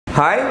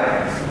Hi,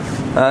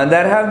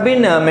 there have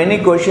been many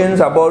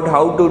questions about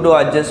how to do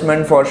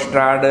adjustment for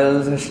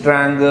straddles,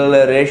 strangle,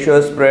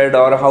 ratio spread,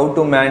 or how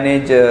to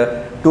manage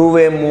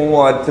two-way move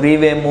or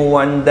three-way move,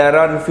 and there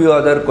are a few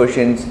other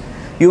questions.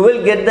 You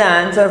will get the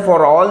answer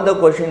for all the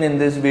question in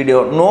this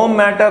video. No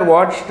matter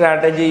what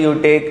strategy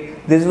you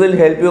take, this will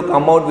help you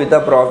come out with a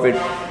profit.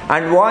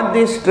 And what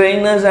these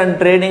trainers and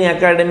trading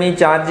academy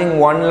charging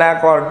 1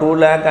 lakh or 2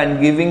 lakh and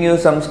giving you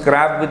some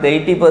scrap with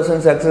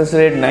 80% success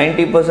rate,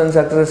 90%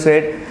 success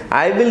rate,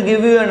 I will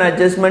give you an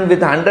adjustment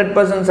with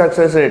 100%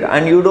 success rate,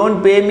 and you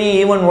don't pay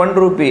me even 1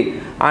 rupee,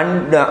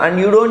 and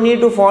you don't need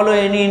to follow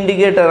any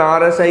indicator.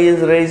 RSI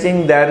is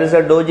rising, there is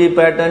a doji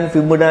pattern,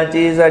 Fibonacci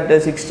is at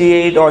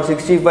 68 or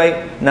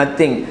 65,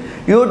 nothing.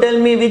 You tell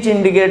me which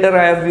indicator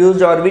I have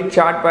used or which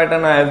chart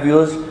pattern I have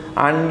used,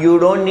 and you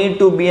don't need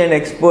to be an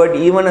expert.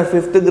 Even a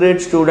 5th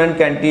grade student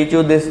can teach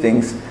you these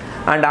things,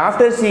 and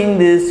after seeing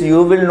this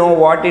you will know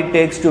what it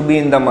takes to be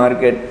in the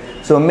market.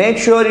 So make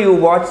sure you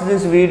watch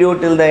this video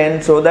till the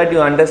end so that you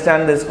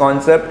understand this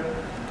concept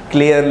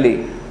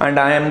clearly. And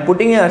I am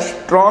putting a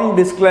strong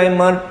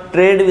disclaimer: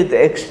 trade with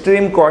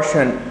extreme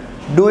caution.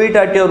 Do it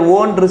at your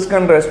own risk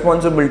and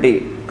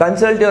responsibility.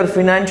 Consult your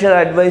financial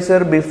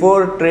advisor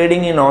before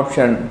trading in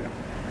option.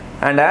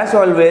 And as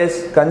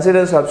always,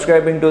 consider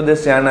subscribing to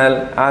this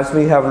channel as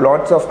we have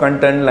lots of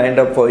content lined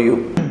up for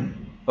you.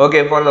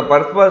 Okay, for the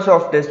purpose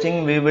of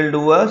testing, we will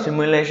do a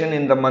simulation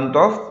in the month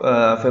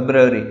of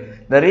February.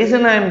 The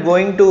reason I am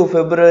going to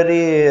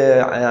February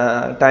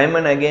time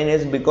and again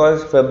is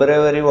because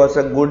February was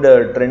a good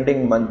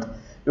trending month.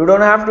 You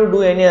don't have to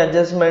do any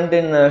adjustment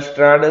in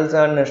straddles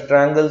and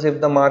strangles if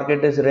the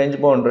market is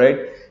range bound, right?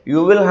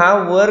 You will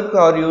have work,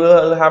 or you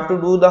will have to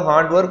do the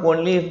hard work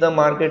only if the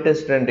market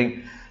is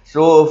trending.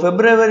 So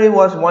February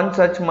was one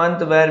such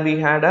month where we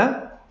had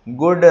a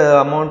good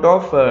amount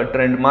of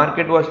trend.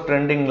 Market was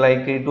trending,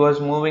 like it was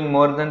moving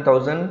more than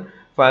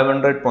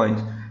 1500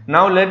 points.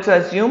 Now let's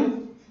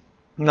assume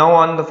now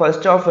on the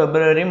 1st of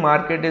February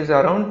market is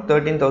around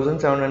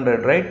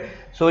 13,700, right?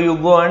 So you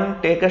go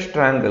and take a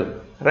strangle,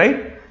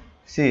 right?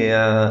 See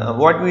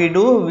what we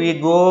do, we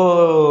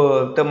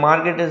go, the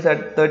market is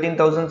at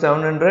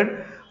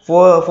 13,700,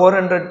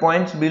 400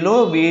 points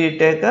below we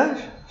take a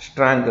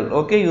strangle.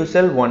 Okay, you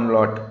sell one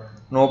lot,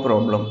 no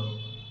problem.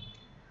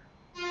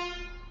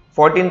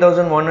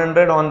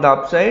 14,100 on the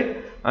upside,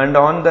 and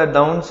on the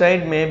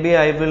downside maybe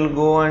I will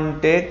go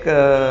and take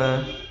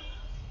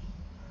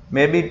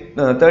maybe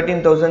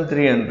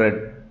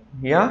 13,300.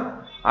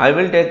 yeah, I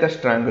will take a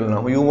strangle.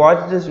 Now you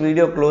watch this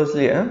video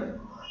closely,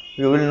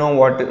 you will know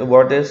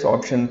what is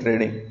option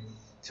trading.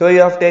 So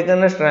you have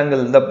taken a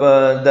strangle.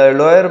 The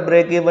lower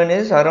break even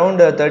is around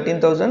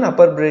 13,000,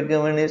 upper break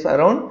even is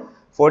around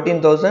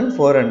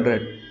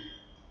 14,400.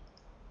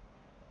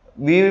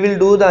 We will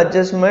do the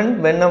adjustment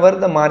whenever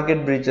the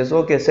market breaches.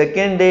 Okay,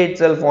 second day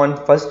itself, on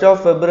 1st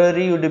of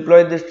February you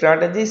deploy this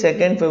strategy.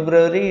 2nd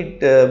February it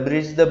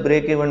breached the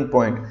break even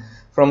point.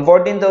 From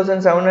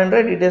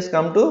 14,700 it has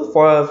come to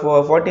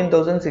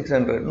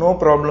 14,600. No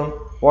problem.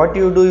 What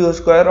you do, you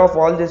square off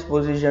all this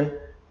position.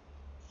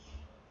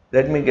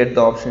 Let me get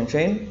the option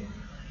chain.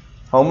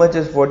 How much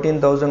is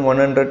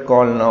 14,100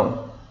 call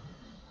now?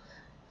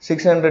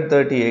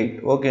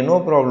 638. Okay, no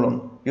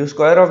problem. You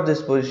square off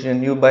this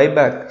position, you buy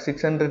back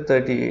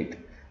 638.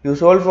 You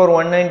sold for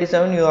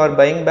 197, you are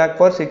buying back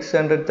for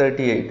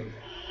 638.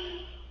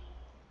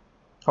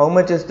 How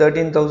much is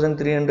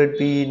 13,300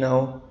 PE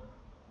now?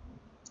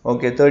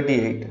 Okay,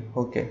 38.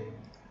 Okay,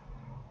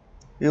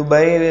 you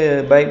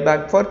buy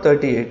back for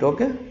 38.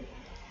 Okay,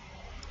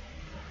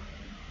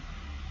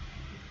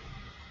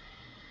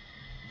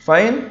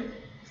 fine.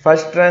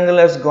 First triangle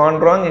has gone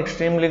wrong,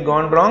 extremely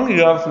gone wrong.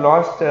 You have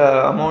lost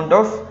amount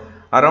of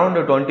around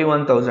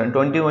 21,000,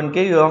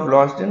 21k you have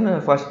lost in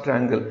first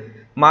triangle.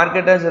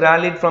 Market has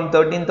rallied from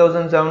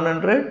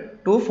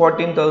 13,700 to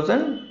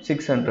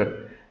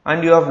 14,600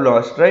 and you have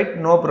lost, right?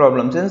 No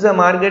problem. Since the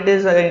market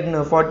is in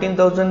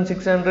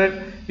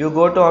 14,600, you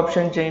go to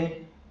option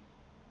chain.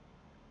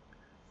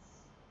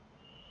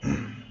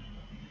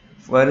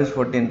 Where is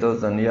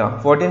 14,000? Yeah,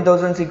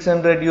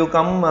 14,600. You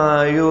come,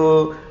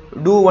 you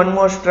do one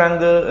more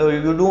strangle,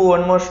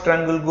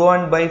 go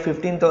and buy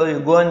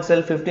 15,000, go and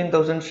sell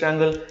 15,000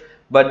 strangle,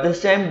 but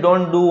this time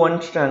don't do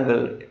one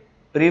strangle.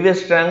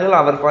 Previous strangle,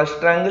 our first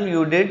strangle,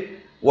 you did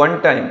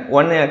one time,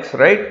 1x,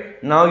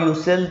 right? Now you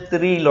sell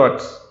 3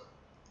 lots.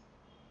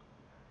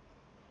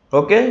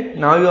 Okay,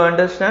 now you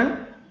understand?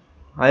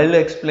 I will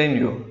explain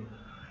you.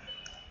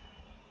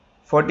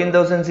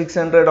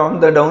 14,600 on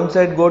the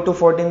downside, go to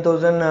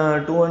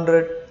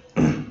 14,200.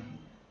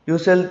 You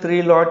sell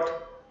 3 lot.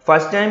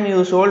 First time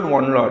you sold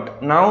 1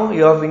 lot. Now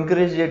you have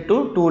increased it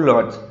to 2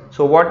 lots.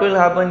 So what will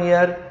happen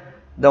here?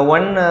 The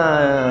one,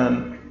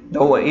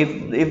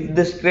 if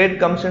this trade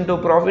comes into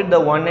profit, the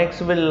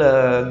 1x will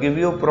give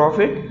you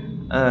profit,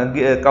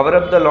 cover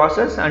up the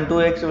losses, and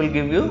 2x will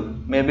give you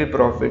maybe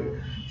profit.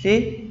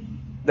 See,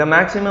 the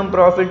maximum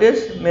profit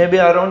is maybe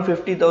around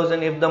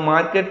 50,000. If the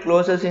market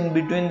closes in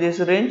between this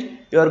range,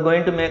 you are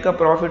going to make a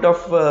profit of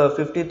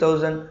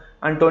 50,000.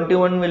 and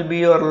 21 will be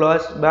your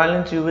loss.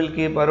 Balance you will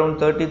keep around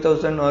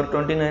 30,000 or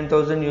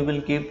 29,000 you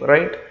will keep,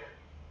 right?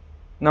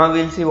 Now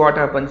we'll see what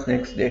happens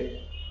next day.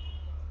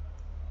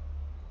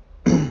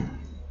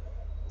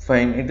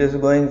 Fine, it is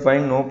going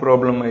fine, no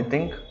problem, I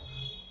think.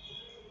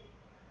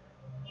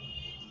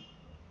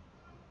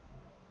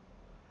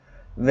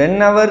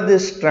 Whenever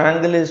this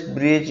triangle is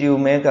breached, you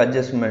make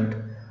adjustment,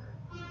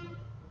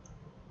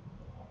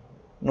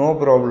 no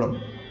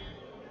problem.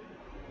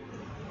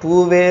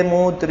 Two-way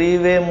move,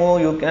 three-way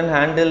move, you can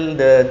handle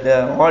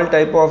the all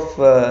type of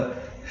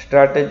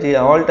strategy,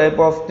 all type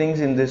of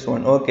things in this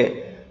one.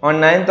 Okay, on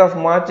 9th of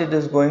March it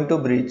is going to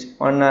breach.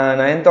 On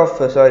 9th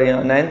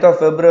of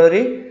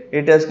February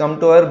it has come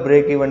to our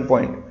break even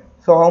point.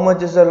 So how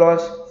much is the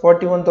loss?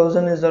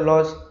 41,000 is the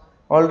loss.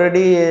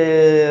 Already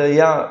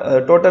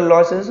total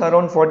loss is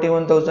around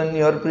 41,000.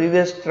 Your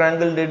previous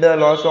triangle did a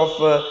loss of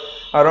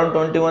around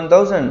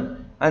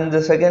 21,000, and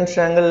the second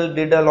triangle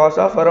did a loss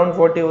of around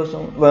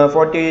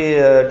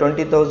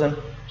 20,000.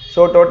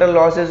 So total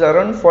loss is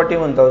around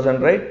 41,000,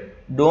 right?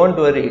 Don't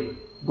worry,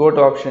 go to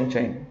option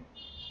chain.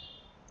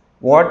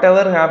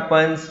 Whatever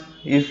happens,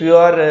 if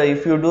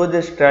you do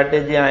this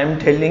strategy, I am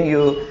telling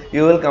you,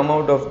 you will come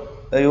out of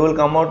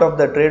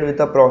the trade with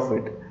a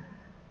profit.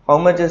 How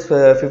much is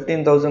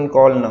 15,000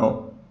 call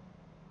now?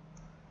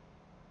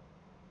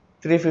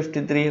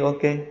 353.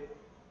 Okay,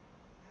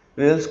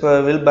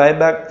 we'll buy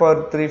back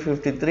for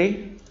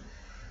 353.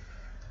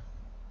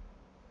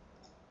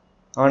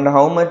 And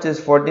how much is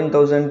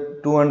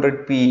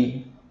 14,200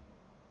 PE?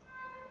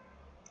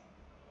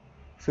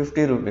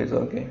 50 rupees.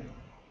 Okay,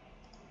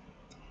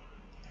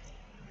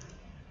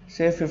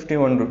 say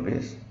 51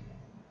 rupees.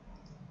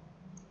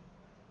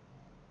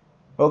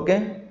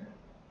 Okay,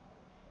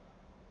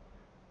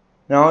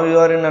 now you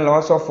are in a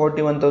loss of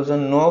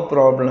 41,000, no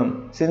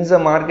problem. Since the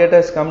market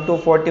has come to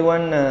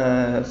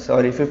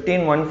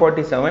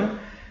 15,147,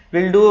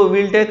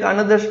 we'll take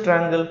another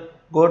triangle.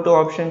 Go to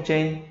option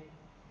chain.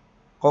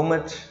 How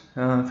much?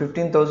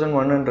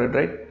 15,100,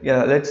 right?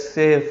 Yeah, let's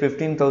say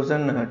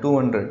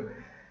 15,200.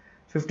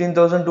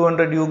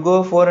 15,200, you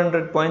go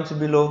 400 points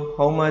below.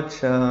 How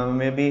much?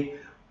 Maybe.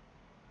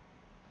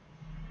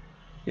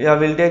 Yeah,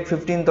 we'll take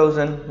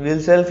 15,000. We'll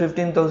sell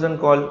 15,000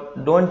 call.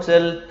 Don't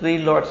sell 3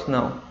 lots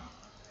now.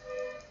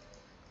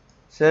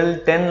 Sell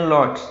 10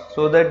 lots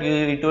so that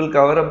it will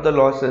cover up the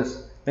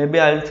losses. Maybe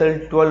I'll sell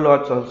 12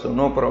 lots also,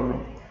 no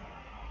problem.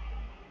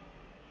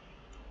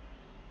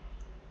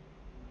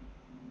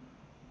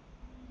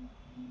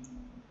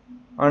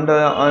 And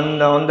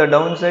on the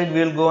downside,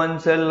 we'll go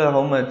and sell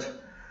how much?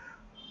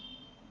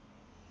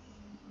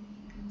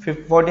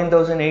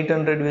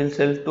 14,800 we'll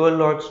sell 12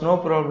 lots, no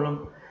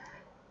problem.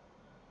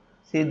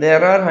 See,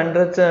 there are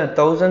hundreds and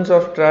thousands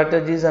of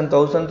strategies and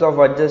thousands of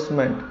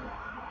adjustment.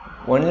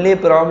 Only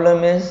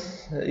problem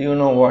is, you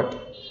know what?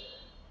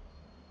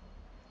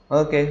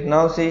 Okay,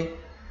 now see,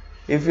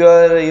 if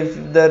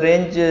the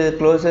range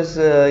closes,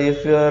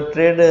 if your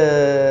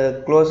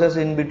trade closes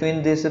in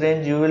between this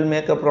range, you will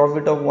make a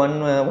profit of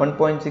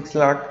 1.6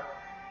 lakh,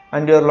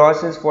 and your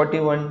loss is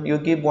 41. You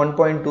keep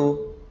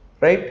 1.2,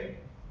 right?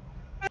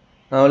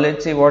 Now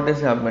let's see what is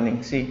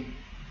happening. See,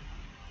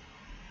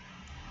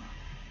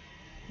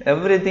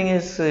 everything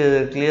is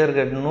clear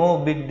cut, no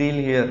big deal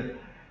here.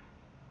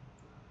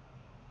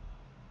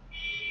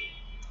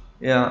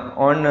 Yeah,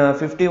 on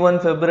 51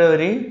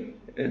 February,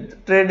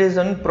 trade is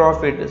on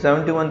profit,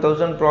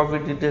 71,000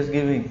 profit it is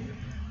giving.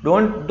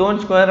 Don't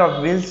square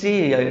off. We'll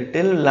see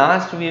till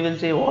last. We will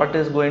see what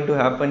is going to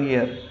happen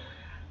here.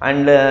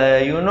 And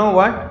you know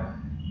what?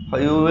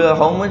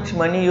 How much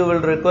money you will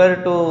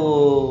require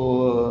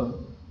to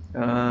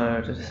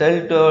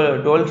sell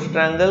to 12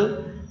 triangle?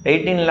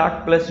 18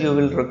 lakh plus you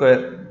will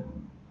require.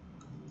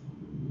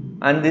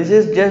 And this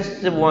is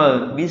just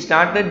we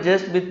started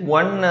just with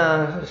one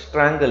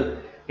triangle.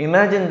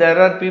 Imagine there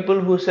are people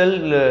who sell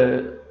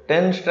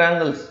 10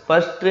 strangles.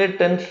 First trade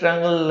 10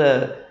 strangle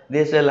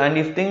they sell, and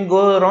if things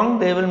go wrong,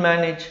 they will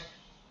manage.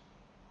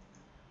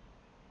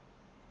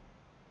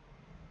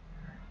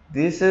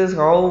 This is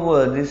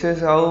how this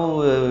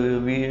HNIs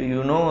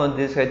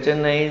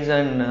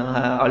and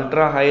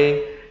ultra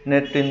high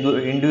net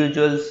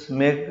individuals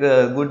make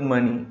good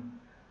money.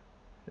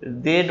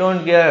 They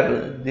don't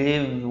care.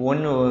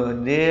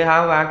 They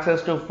have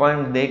access to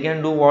fund. They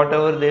can do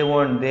whatever they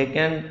want. They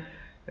can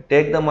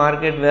take the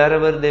market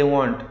wherever they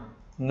want.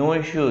 No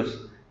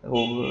issues.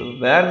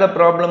 Where the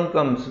problem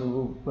comes,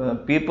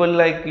 people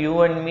like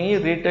you and me,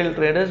 retail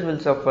traders, will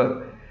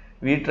suffer.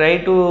 We try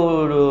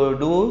to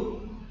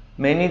do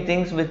many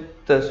things with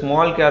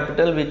small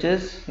capital, which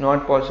is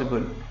not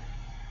possible.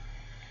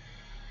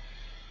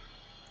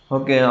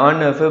 Okay,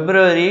 on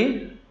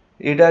February,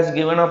 it has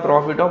given a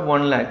profit of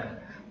 1 lakh.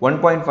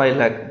 1.5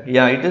 lakh.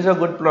 Yeah, it is a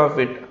good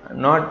profit.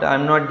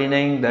 I'm not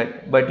denying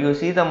that. But you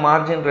see the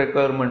margin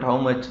requirement, how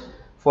much?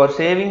 For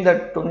saving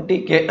that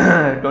 20k,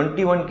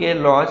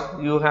 21k loss,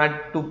 you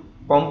had to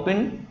pump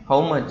in how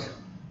much?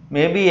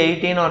 Maybe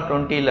 18 or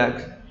 20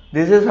 lakhs.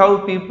 This is how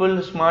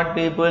people, smart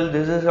people,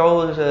 this is how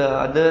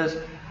others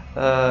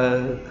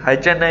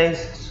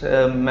HNIs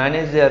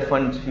manage their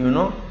funds,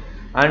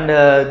 and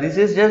this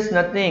is just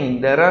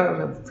nothing. There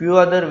are few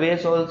other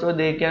ways also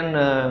they can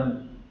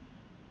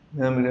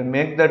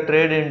take the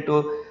trade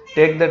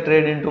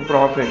into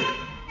profit.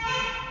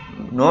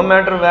 No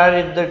matter where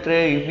if the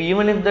trade,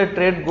 even if the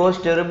trade goes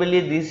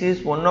terribly, this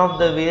is one of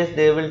the ways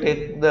they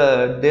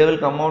will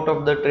come out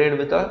of the trade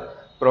with a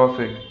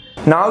profit.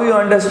 Now you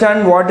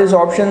understand what is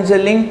option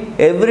selling.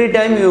 Every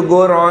time you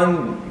go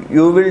wrong,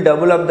 you will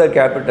double up the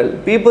capital.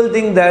 People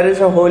think there is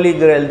a holy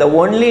grail. The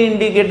only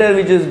indicator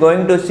which is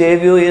going to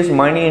save you is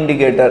money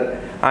indicator,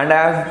 and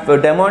I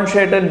have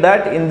demonstrated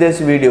that in this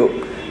video.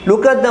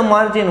 Look at the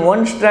margin.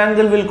 One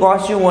strangle will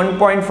cost you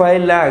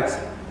 1.5 lakhs.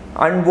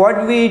 And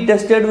what we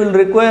tested will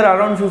require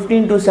around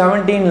 15 to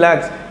 17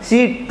 lakhs.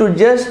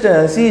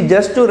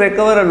 Just to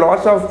recover a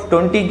loss of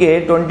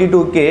 20k,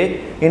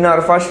 22k in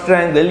our first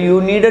triangle, you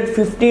needed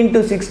 15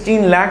 to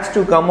 16 lakhs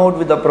to come out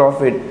with a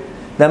profit.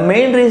 The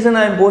main reason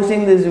I am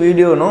posting this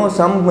video,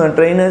 some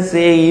trainers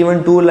say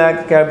even 2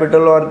 lakh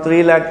capital or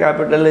 3 lakh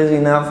capital is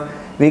enough.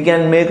 We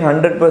can make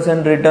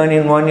 100% return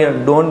in 1 year.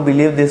 Don't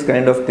believe this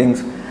kind of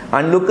things.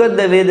 And look at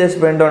the way they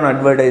spend on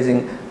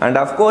advertising. And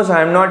of course,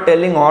 I am not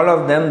telling all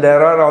of them.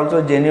 There are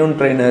also genuine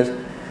trainers.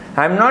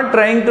 I am not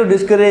trying to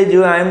discourage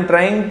you. I am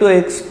trying to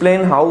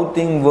explain how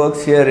thing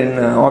works here in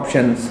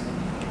options.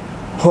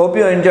 Hope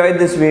you enjoyed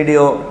this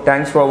video.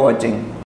 Thanks for watching.